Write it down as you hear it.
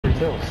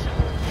kills?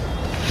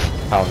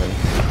 Calvin.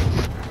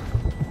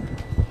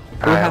 Who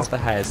Kyle. has the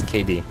highest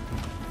KD?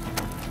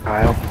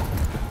 Kyle.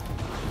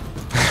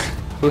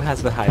 Who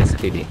has the highest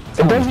KD?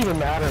 It doesn't even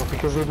matter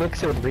because they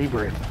mix it with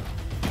Rebirth.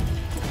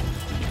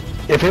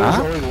 If it was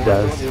only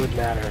Warzone, it would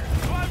matter.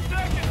 5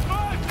 seconds,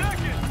 5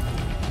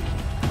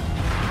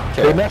 seconds!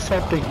 They messed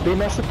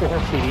up the whole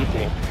KD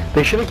thing.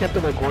 They should have kept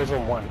it like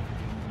Warzone 1.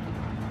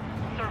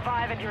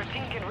 Survive and your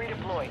team can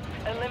redeploy.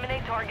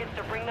 Eliminate targets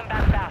to bring them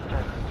back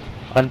faster.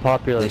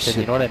 Unpopular opinion,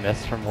 you know what I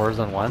missed from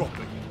Warzone 1?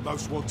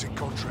 Most wanted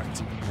contract.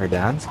 Her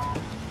dance?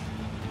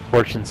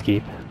 Fortune's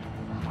Keep.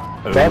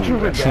 Imagine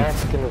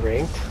Verdansk in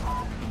ranked.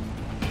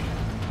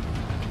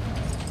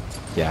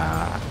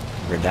 Yeah,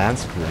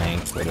 Verdansk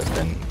rank would have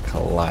been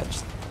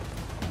clutch.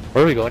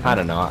 Where are we going? I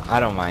don't know. I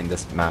don't mind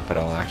this map at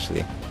all,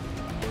 actually.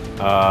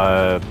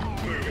 Guys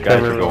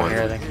are going.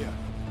 Here, I think.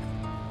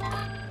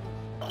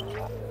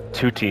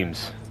 2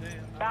 teams.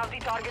 Bounty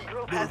target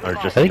group has Or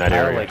been just I in think that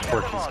Kyle area. liked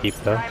Fortune's Keep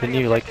though. Didn't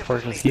you like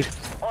Fortune's Keep?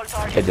 all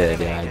targets I did,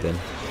 yeah, I eliminated.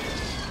 did.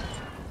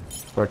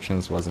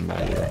 Fortunes wasn't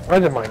bad either. I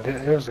didn't mind it.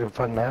 It was a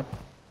fun map.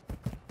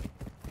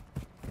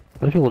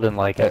 Other people didn't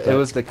like it. It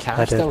was the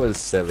cash did. that was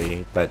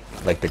silly, but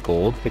like the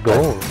gold. The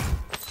gold.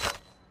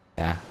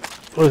 Yeah.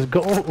 It was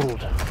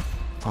gold.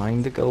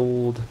 Find the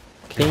gold.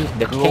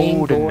 The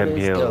gold in gold the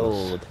is mills.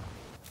 gold.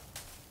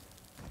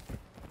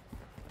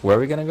 Where are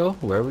we gonna go?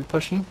 Where are we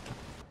pushing?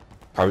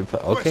 Are we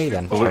okay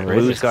then?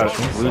 Blue's got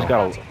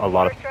a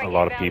lot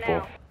of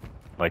people.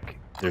 Like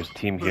there's a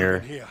team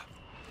here.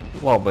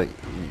 Well, but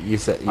you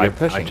said you're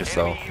pushing, I just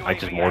so.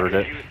 mortared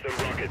it.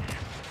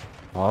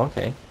 Oh,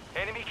 okay.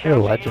 Enemy You're a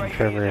counter legend, UAV is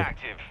Trevor.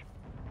 active.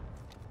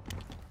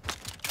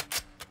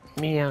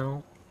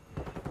 Meow.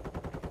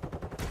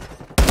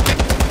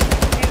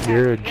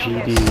 You're a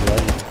GD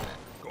legend.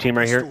 Team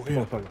right here.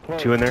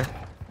 2 in there.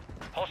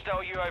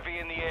 Hostile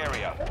UAV in the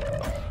area.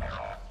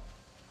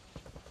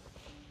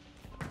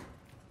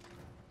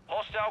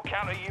 Hostile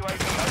counter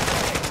UAV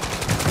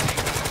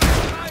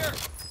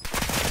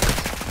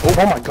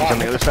Oh my He's god. on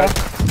the other side.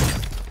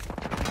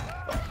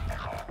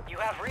 You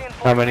have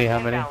reinforcements How many? How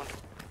many? inbound.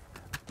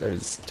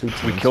 There's 2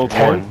 teams. We killed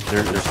Ten. one.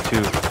 There's 2.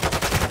 Enemy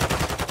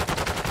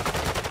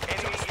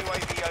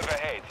UAV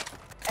overhead.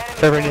 Enemy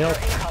Trevor, need soldier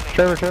help?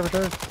 incoming.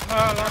 Trevor.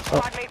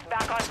 Squad mates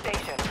back on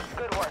station.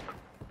 Good work.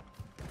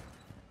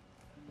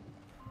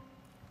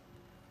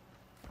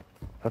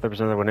 I thought there was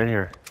another one in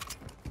here.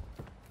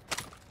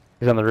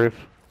 He's on the roof.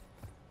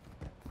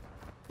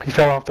 He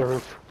fell off the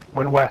roof.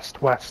 Went west.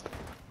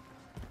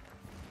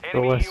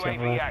 Enemy west, UAV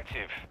right.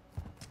 active.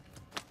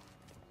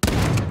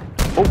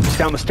 Oh, he's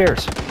down the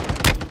stairs.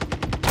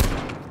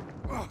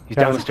 He's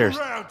down the stairs.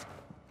 Hostile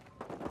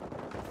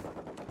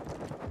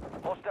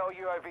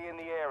UAV in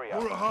the area.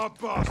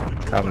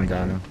 Calvin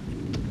down him.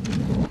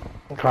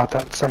 Got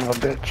that son of a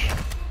bitch.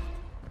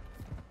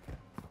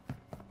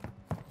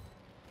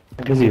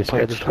 Because he was played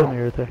scared to still. kill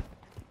me right there.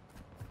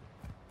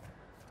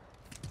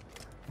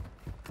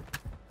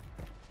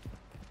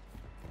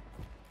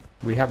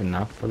 We have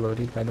enough for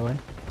Lodi, by the way.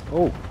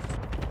 Oh,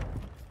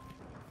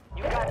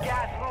 You got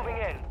gas moving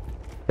in.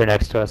 They're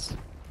next to us.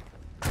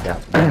 Yeah.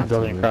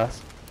 Building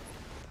across.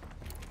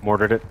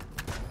 mortared it.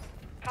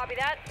 Copy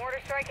that. Mortar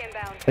strike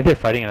inbound. I think they're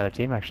fighting another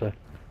team actually.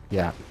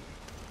 Yeah.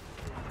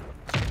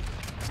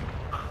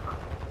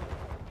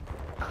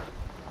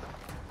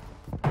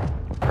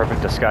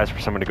 Perfect disguise for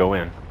someone to go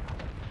in.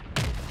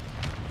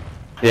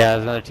 Yeah,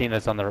 there's another team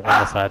that's on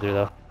the side there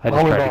though. I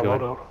just Load tried to out, go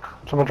load in.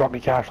 out. Someone drop me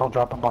cash, I'll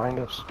drop it behind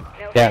us.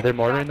 Yeah, they're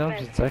mortaring them.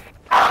 Just a sec.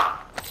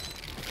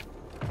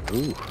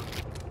 Ooh,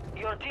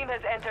 Your team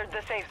has entered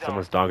the safe zone.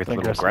 someone's dog is a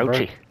little Aggressive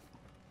grouchy.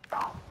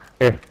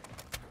 Here.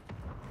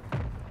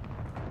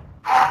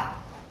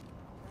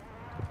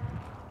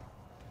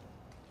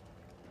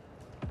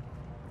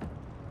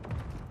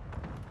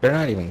 They're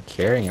not even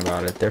caring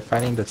about it. They're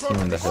fighting the team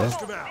in the hill.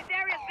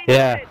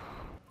 Yeah.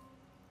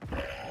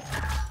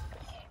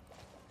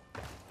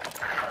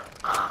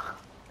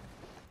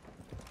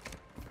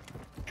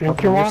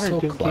 Drink your You're water,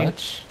 so Dookie.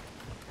 clutch.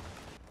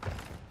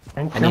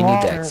 Drink And your you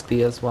need the water.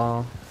 XP as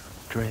well.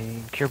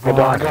 Drink your I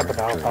water. got the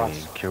battle pass.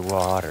 Drink your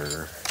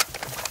water.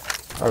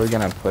 Are we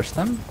gonna push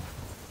them?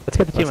 Let's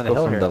get the team Let's on the go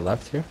hill from here. the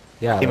left here.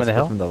 Yeah, Team on let's the go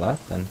hill? from the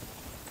left and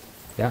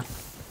yeah.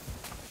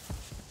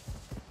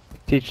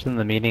 Teach them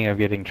the meaning of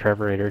getting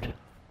Trevor-rated.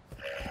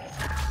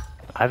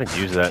 I haven't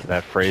used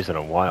that phrase in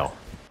a while.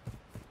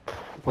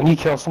 When you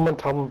kill someone,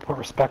 tell them to put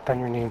respect on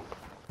your name.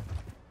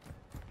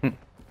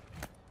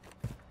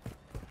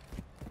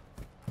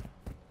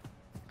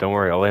 Don't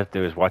worry, all I have to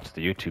do is watch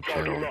the YouTube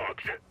channel.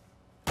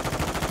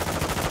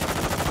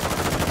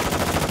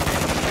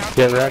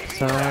 Get wrecked,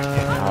 son.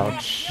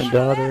 Ouch. And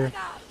daughter.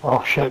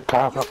 Oh shit,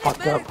 Kyle got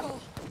fucked up.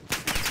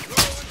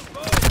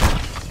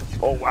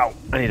 Oh wow,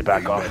 I need to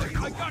back off.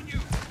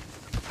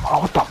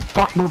 Oh, what the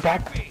fuck? Move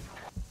back.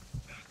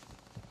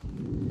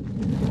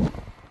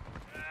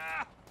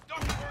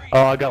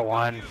 Oh, I got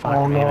one. Fuck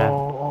Oh me, man.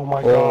 no, oh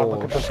my god, look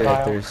Oh at this shit,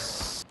 Kyle.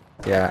 there's...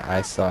 Yeah,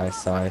 I saw.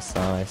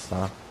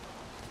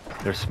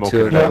 They're Two smoking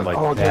of it them. out like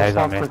Oh, Yeah, he's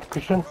on for me.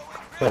 Christian?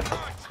 Yeah.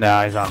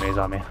 Nah, he's on me, he's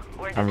on me.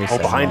 I'm detect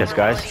resetting. behind us,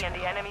 guys. vulnerability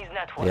in the enemy's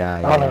network. Yeah,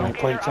 I don't have yeah. any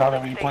plates, I don't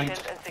have any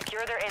plates. And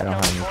secure their I don't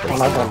have any intel plates. before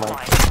they Well, go I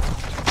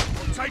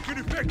offline. Taking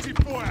effective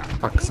fire.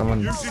 Fuck,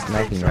 someone's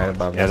sniping right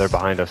above Yeah, us. they're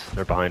behind us.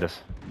 They're behind us.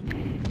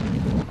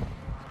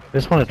 I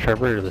just want to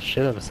Trevor the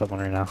shit out of someone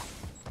right now.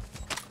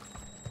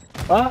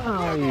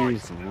 Oh,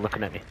 he's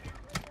looking at me.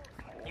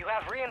 You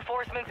have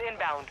reinforcements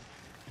inbound.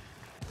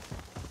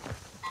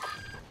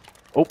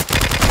 Oh,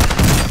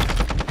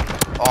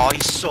 Oh,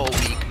 he's so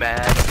weak, man.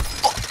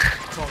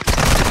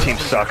 the team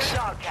sucks.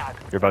 Dog tag.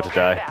 You're about to Go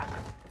die. get back.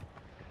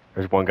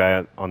 There's one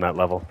guy on that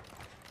level.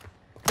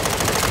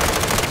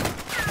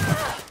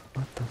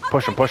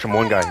 Push him,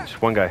 one guy.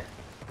 Just one guy.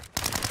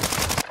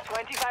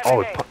 25 Oh,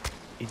 remain.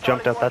 he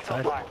jumped out that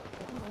side.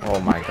 Oh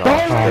my god.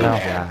 Oh, no.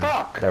 Yeah,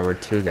 Fuck. there were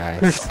two There's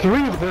guys.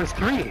 three, there's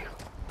three.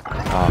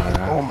 Oh,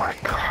 no. Oh my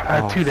god, I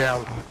had two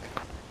down.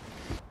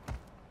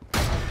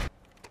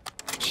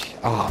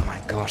 Oh my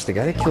gosh, the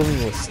guy that killed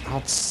me was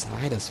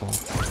outside as well.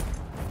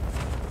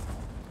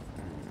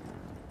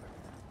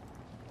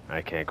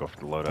 I can't go for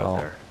the loadout Oh.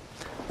 there.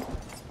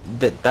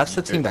 That's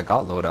the team that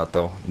got loadout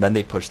though. Then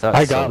they pushed us.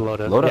 I got so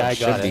loadout. Loadout Yeah, I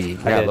should got be.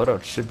 it. I Yeah, did.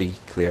 loadout should be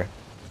clear.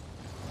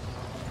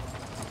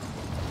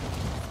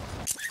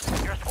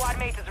 Your squad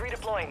mate is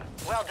redeploying.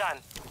 Well done.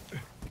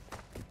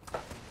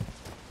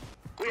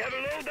 We have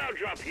a loadout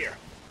drop here.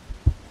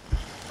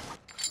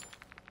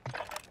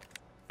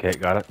 Okay,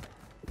 got it.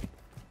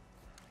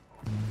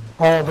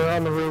 Oh, they're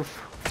on the roof.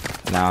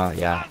 Now,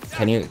 yeah.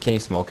 Can you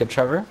smoke it,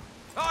 Trevor?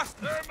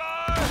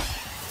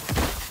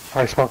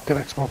 I smoked it,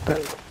 I smoked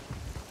it.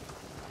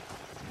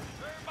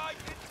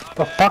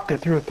 The fuck, they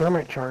threw a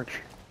thermite charge.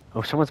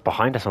 Oh, someone's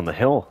behind us on the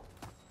hill.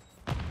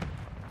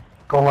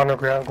 Go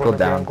underground, go Go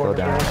underground, down, go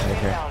down. underground. Right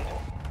here. Inbound.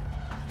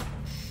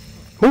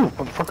 Move,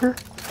 motherfucker.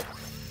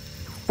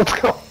 Let's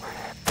go.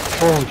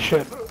 Holy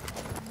shit.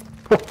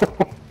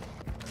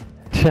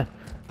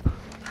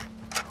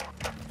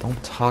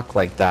 Don't talk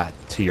like that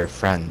to your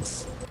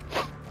friends.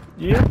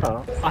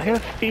 Yeah, I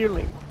have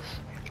feelings.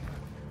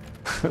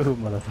 Oh,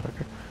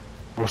 motherfucker.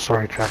 I'm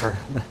sorry, Trevor.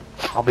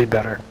 I'll be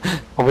better.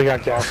 Oh, we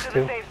got gas To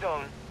the too. safe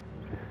zone.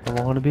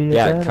 I want to be a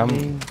Yeah, better come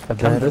me, a come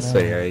better this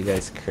way. man. Are you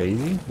guys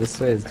crazy? This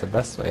way is the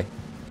best way.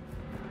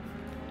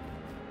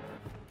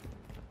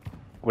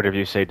 Whatever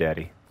you say,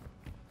 Daddy.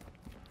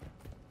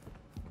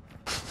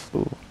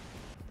 Ooh.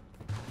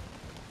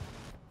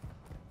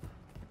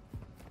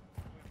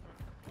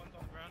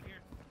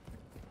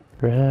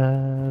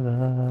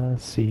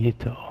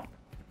 Despacito.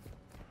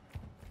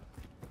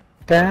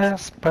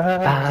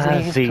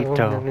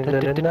 Despacito.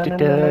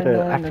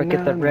 I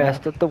forget the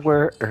rest of the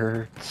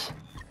words.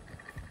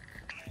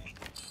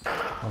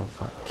 Oh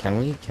fuck. Can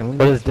we? What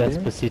does do it?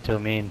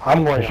 Despacito mean?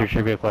 I'm going That's your up.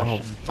 trivia Oh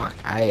question. fuck.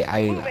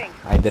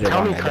 I did it Tell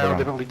wrong. me I did Kyle it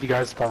didn't wrong. lead you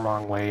guys the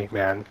wrong way,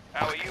 man.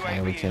 Our Yeah,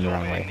 UAV we is came the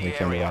wrong way. orbiting We the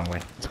came the area. wrong way.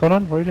 What's going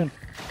on? What are you doing?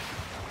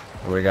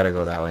 We gotta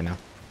go that way now.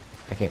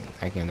 I came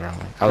the wrong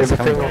way. I There's was a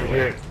coming thing the over right way.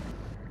 here.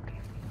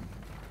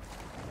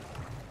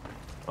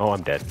 Oh,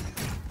 I'm dead.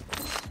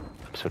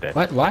 I'm so dead.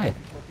 What? Why?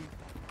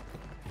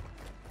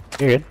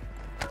 You're good.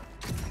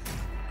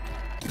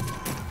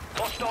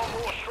 Hostile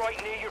mortar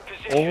strike near your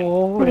position.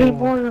 Oh, hit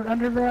more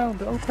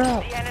underground. Oh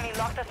crap. The enemy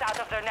locked us out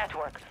of their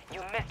network. You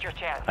missed your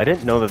chance. I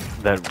didn't know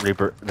that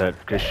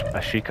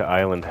Ashika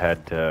Island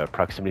had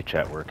proximity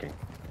chat working.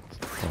 It's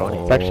funny.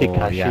 Oh, It's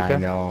actually yeah, I Kashika.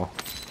 know.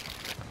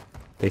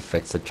 They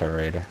fixed the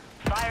generator.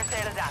 Fire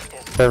sale is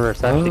active. Trevor,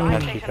 it's actually Buy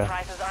station Ashika.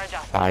 prices are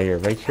adjusted. Fire.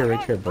 Right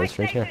here, boys.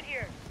 Right here.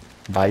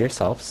 Buy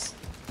yourselves.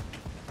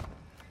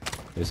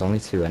 There's only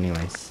two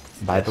anyways.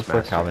 Buy Yes, before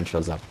master. Calvin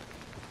shows up.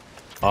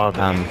 Oh,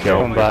 Kill.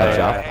 Don't buy,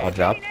 I'll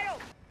drop.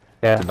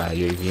 Yeah. To buy a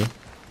UAV.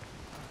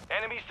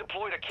 Enemies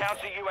deployed a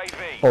counter UAV.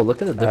 Oh,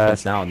 look at the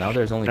difference now. Now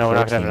there's only no, we're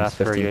 4 not gonna have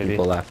teams, enough for 15 UAV.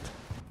 people left.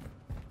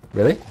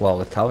 Really? Well,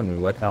 with Calvin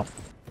we would. No.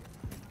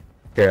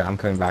 Here, I'm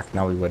coming back.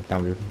 Now we would. Now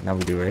we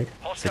do, right?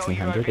 Hostile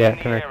 1600. UAV Yeah, in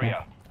the come here,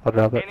 area. I'll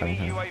drop it.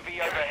 Enemy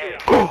UAV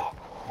overhead.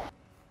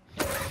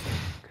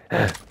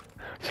 Enemy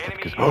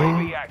Because-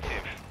 UAV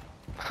active.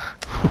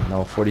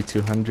 No,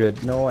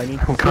 4200. No, I need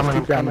I'm coming, 50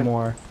 I'm grand coming.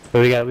 more.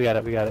 But we got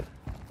it.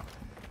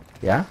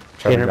 Yeah?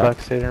 800 drop.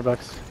 bucks, 800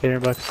 bucks, 800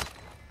 bucks.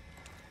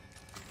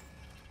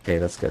 Okay,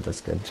 that's good.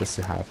 Just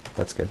to have.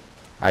 That's good.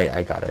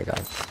 I got it.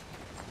 Is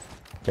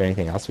there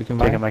anything else we can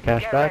buy? Taking my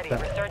cash Get back.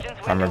 ready.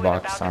 Resurgence Armor window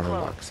is box. about to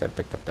close. I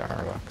picked up the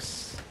armor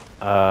box.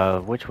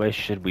 Which way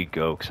should we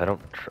go? Because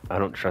I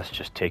don't trust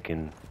just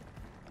taking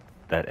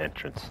that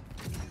entrance.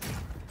 You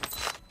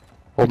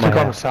Hold my took on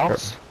the hand.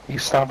 south? You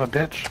son of a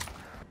bitch.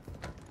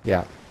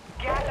 Yeah.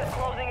 Gas is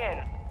closing in.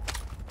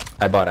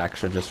 I bought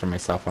extra just for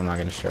myself. I'm not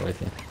gonna share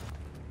with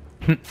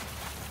you.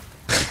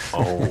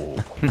 Oh.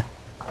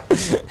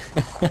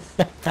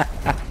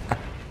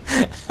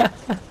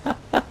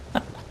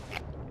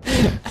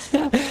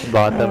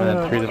 Bought them and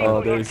then threw them.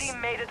 Oh, Your there's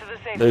team made it to the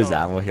safe there's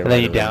zone. ammo here. And then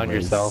by you the way, downed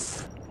boys.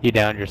 yourself. You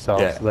downed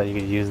yourself Yeah. so that you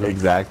could use them.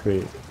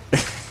 Exactly.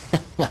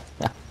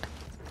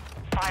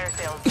 Fire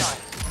sales done.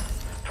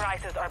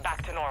 Prices are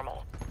back to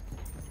normal.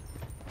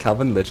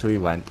 Calvin literally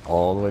went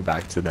all the way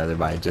back to the other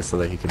buy just so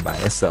that he could buy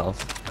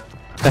himself.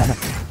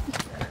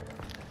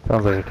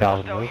 Sounds like a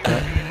Calvin Hostile move.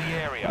 UAV in the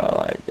area. Oh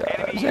my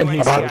gosh. Enemy And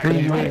he's UAV About 3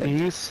 still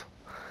UAVs,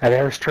 an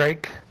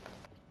airstrike,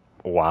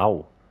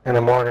 Wow. and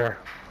a mortar.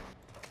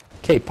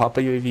 Okay, pop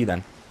a UAV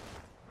then.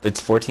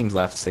 It's 4 teams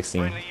left,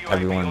 16. Friendly UAV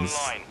Everyone's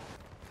online.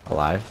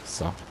 alive,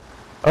 so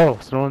Oh,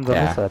 so no one's on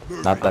yeah, this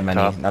side. not that many.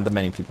 Tough. Not that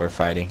many people are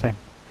fighting. Same.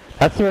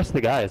 That's the rest of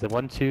the guys.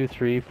 1, 2,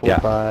 3, 4, Yeah.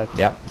 5,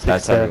 Yeah, 6,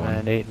 that's 7,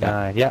 everyone. 8, Yeah.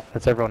 9. Yeah,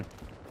 that's everyone.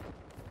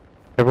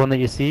 Everyone that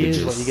you see We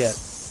is what you get.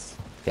 just-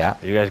 Yeah.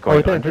 Are you guys Oh, going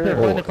right there, under? right there.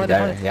 or- Oh, Find it, yeah,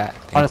 find it. yeah. On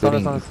us, on us,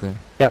 Including, on us. including.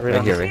 Yeah, right on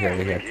Right here, us. right here,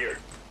 right here.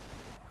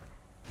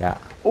 Yeah.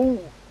 Oh,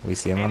 We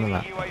see him on the Enemy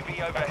map.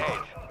 UAV overhead.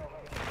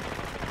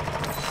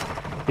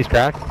 he's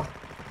cracked.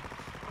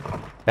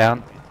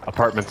 Down.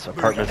 Apartments.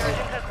 Apartments.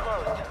 Resurgence has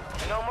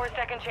closed. No more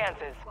second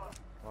chances.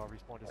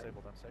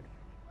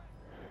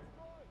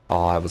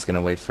 Oh, I was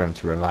gonna wait for him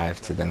to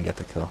revive to then get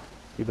the kill.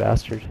 You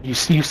bastard. You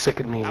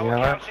sicken me, you know Our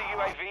that? counter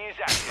UAV is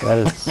active. That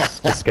is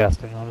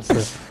disgusting,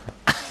 honestly.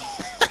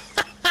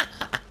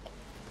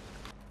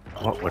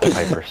 What would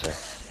Piper say?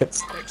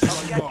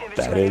 Objective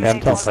That is is Damn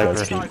tough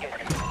disgusting. target.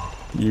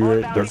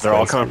 You're They're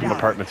all coming from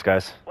apartments,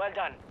 guys. Well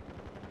done.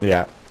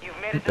 Yeah. You've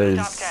made it to the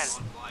top 10. There's...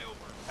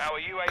 Our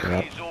UAV Yeah.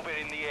 is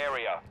orbiting the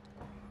area.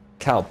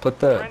 Cal, put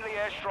the Friendly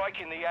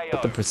airstrike in the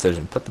AO.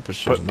 precision. Put the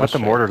precision. Put Let's the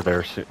try. mortar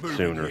there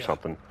soon or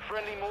something.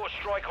 Friendly mortar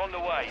strike on the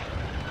way.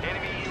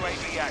 Enemy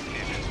UAV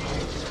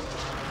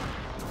active.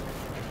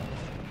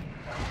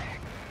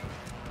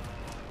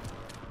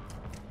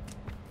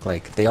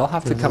 Like, they all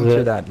have to This come is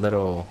through it. that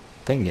little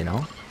thing, you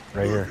know?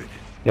 Right here.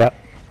 Yep.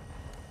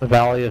 The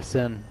Valley of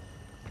Sin.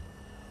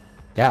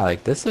 Yeah,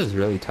 like, this is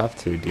really tough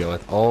to deal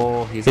with.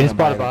 Oh, he's They gonna just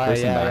bought a the buy,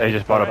 person yeah. buy. They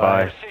just bought a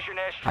buy. Precision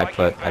I airstrike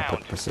put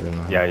inbound. precision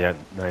on him. Yeah, yeah.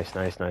 Nice,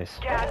 nice, nice.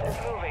 Gas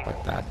is moving.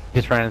 Like that.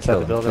 He's ran inside Kill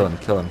the him, building.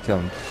 kill him, kill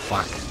him, kill him.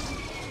 Fuck.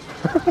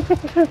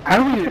 I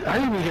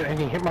didn't even get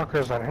any hit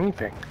markers on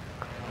anything.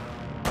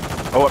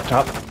 Oh, up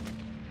top.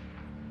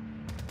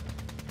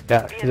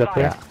 Yeah, Be he's up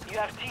there. advised, you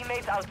have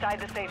teammates outside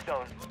the safe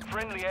zone.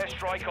 Friendly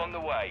airstrike on the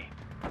way.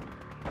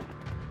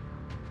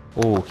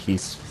 Oh,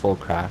 he's full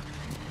craft.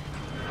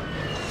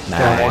 Down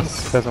Nice.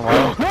 one. Doesn't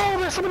work. No,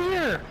 there's somebody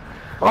here!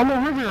 On the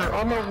river,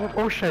 on the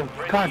ocean.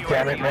 God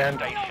damn it, man.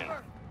 Station.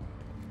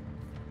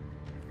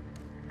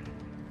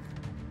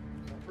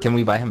 Can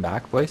we buy him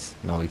back, boys?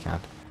 No, we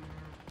can't.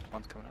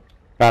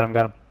 Got him,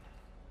 got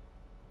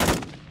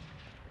him.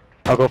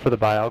 I'll go for the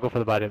buy. I'll go for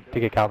the buy to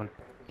get Calvin.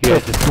 You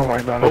guys just Don't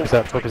worry about focus it.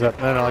 up, focus up.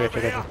 No, I'll get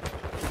you, I got you.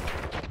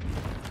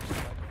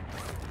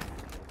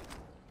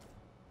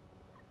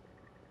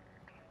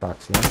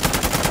 Boxing.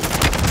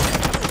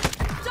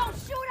 Don't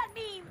shoot at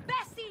me,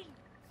 imbecile!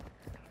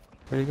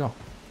 Where'd he go?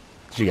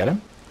 Did you get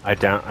him? I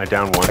down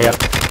one. I got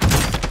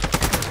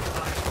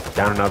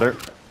Down another.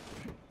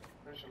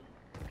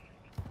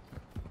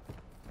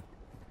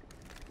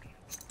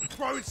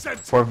 Throwing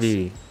sentence.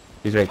 4v.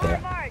 He's right there.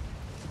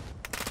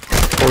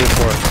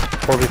 4v4.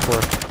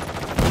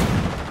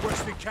 4v4.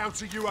 Requesting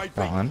counter UAV.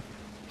 That one.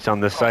 He's on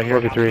this side here.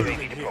 4v3.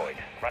 UAV deployed.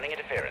 Running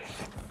interference.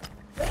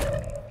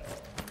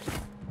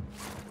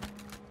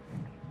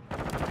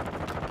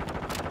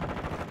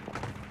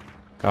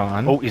 Go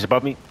on. Oh, he's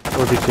above me.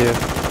 4v2.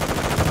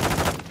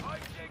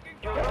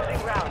 You're losing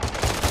ground.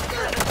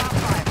 You're in the top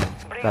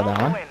 5. Bring Got home that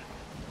the one? win.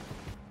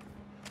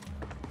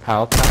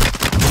 Help.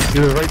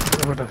 You were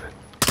right over the...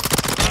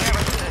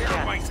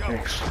 Wait up.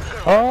 Thanks.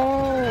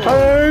 Oh!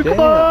 Hey, come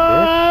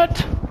on!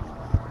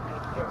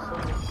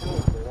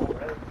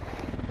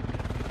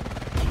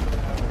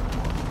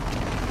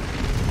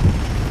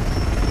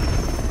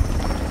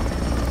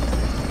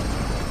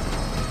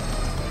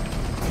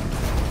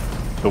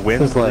 The win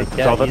This is like, is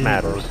yeah, all that easy.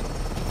 matters.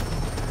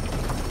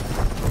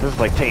 This is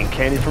like taking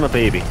candy from a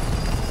baby.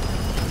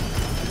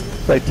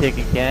 It's like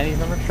taking candy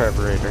from a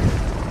carburetor.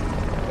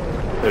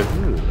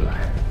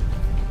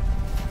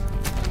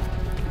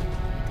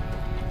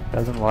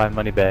 Doesn't lie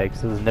money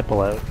bags, his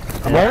nipple out.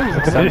 I'm always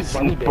accepting It's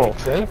money simple.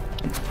 bags, eh?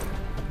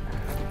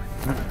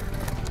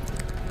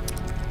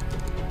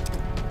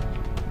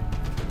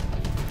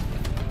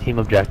 Team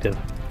objective.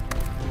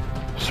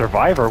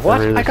 Survivor?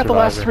 What? Really I got the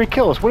last Survivor. 3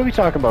 kills. What are we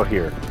talking about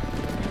here?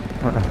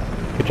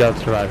 Good job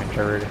surviving,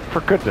 carburetor. For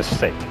goodness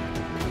sake.